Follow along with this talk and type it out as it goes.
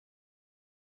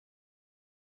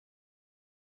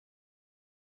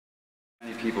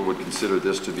People would consider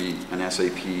this to be an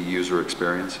SAP user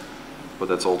experience, but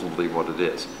that's ultimately what it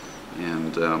is.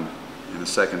 And in a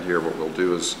second here, what we'll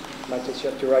do is... Might just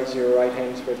have to raise your right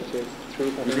hand for the truth.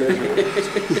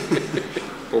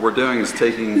 What we're doing is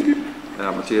taking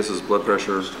Matthias's blood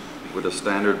pressure with a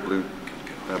standard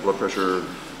blood pressure,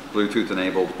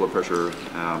 Bluetooth-enabled blood pressure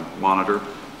monitor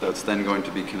that's then going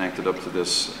to be connected up to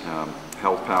this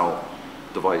HealthPal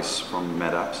device from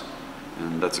MedApps.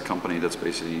 And that's a company that's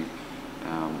basically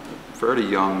a fairly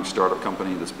young startup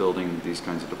company that's building these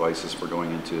kinds of devices for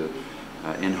going into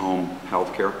in-home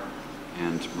healthcare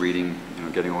and reading,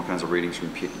 getting all kinds of readings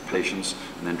from patients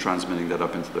and then transmitting that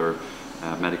up into their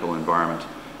medical environment.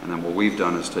 And then what we've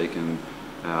done is taken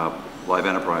Live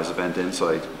Enterprise Event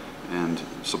Insight and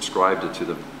subscribed it to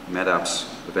the MedApps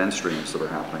event streams that are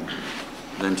happening.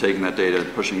 Then taking that data,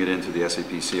 pushing it into the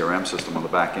SAP CRM system on the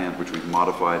back end, which we've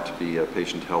modified to be a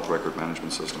patient health record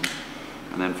management system.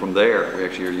 And then from there, we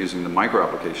actually are using the micro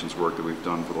applications work that we've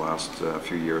done for the last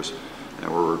few years.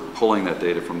 And we're pulling that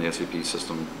data from the SAP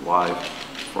system live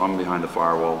from behind the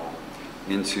firewall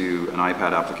into an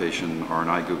iPad application or an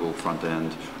iGoogle front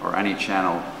end or any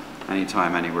channel,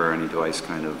 anytime, anywhere, any device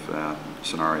kind of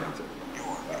scenario.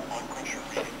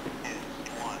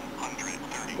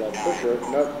 Blood pressure,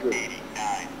 not good.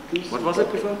 What was it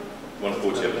before?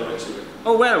 140.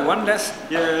 Oh well, one less.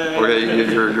 Yeah. Okay,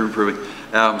 you're improving.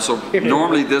 So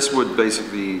normally this would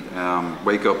basically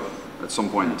wake up at some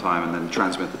point in time and then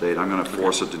transmit the data. I'm going to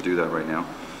force it to do that right now,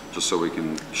 just so we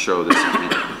can show this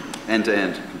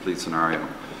end-to-end complete scenario.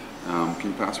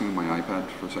 Can you pass me my iPad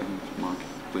for a second, Mark,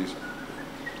 please?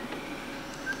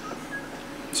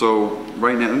 So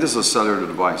right now, and this is a cellular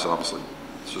device, obviously.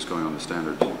 It's just going on the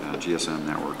standard GSM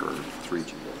network or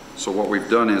 3G. So what we've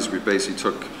done is we basically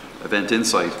took Event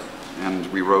Insight and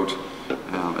we wrote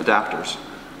adapters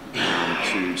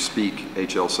to speak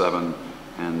HL7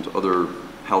 and other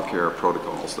healthcare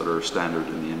protocols that are standard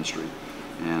in the industry.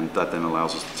 And that then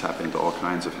allows us to tap into all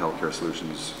kinds of healthcare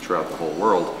solutions throughout the whole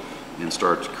world and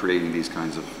start creating these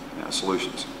kinds of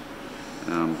solutions.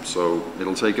 So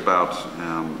it'll take about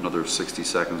another 60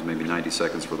 seconds, maybe 90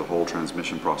 seconds for the whole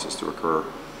transmission process to occur.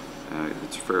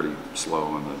 It's fairly slow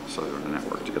on the cellular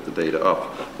network to get the data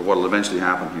up. But what will eventually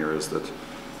happen here is that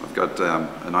I've got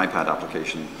an iPad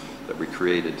application that we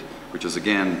created, which is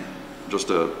again just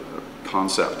a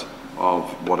concept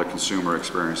of what a consumer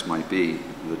experience might be,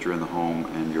 that you're in the home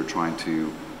and you're trying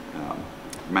to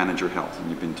manage your health, and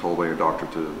you've been told by your doctor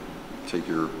to take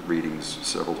your readings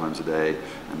several times a day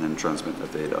and then transmit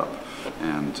that data up.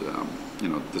 And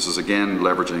this is again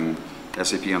leveraging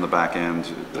SAP on the back end.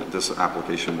 This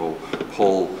application will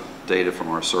pull data from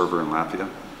our server in Latvia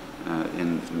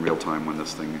in real time when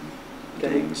this thing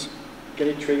dings. Can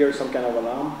it trigger some kind of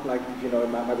alarm? Like,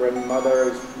 my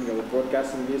grandmother is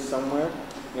broadcasting this somewhere.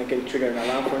 And can it trigger an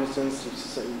alarm, for instance,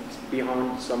 it's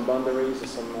behind some boundaries or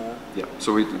some... Yeah,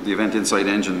 so the Event Insight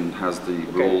engine has the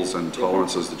rules and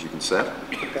tolerances that you can set.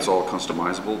 Okay. It's all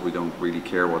customizable. We don't really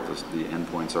care what the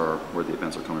endpoints are, where the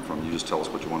events are coming from. You just tell us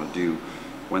what you want to do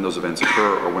when those events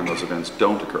occur or when those events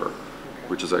don't occur,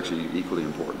 which is actually equally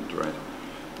important, right?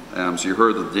 So you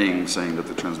heard the ding saying that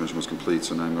the transmission was complete,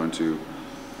 so now I'm going to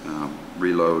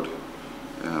reload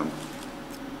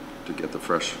to get the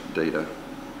fresh data,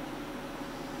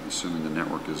 assuming the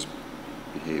network is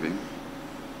behaving.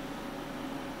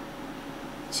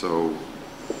 So,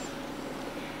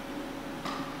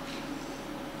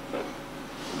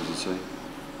 what does it say?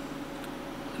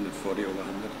 140 over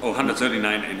 100. Oh,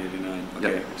 139 and 89.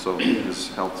 Okay. Yeah, so his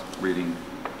health reading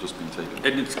just been taken.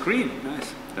 And it's green,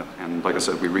 nice. Yeah, and like I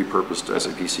said, we repurposed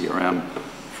SAP CRM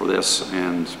for this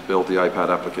and built the iPad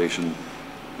application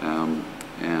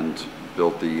and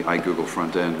built the iGoogle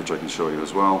front end, which I can show you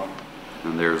as well.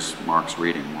 And there's Mark's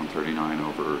reading, 139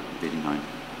 over 89.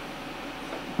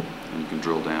 And you can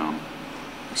drill down,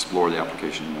 explore the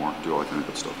application more, do all that kind of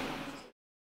good stuff.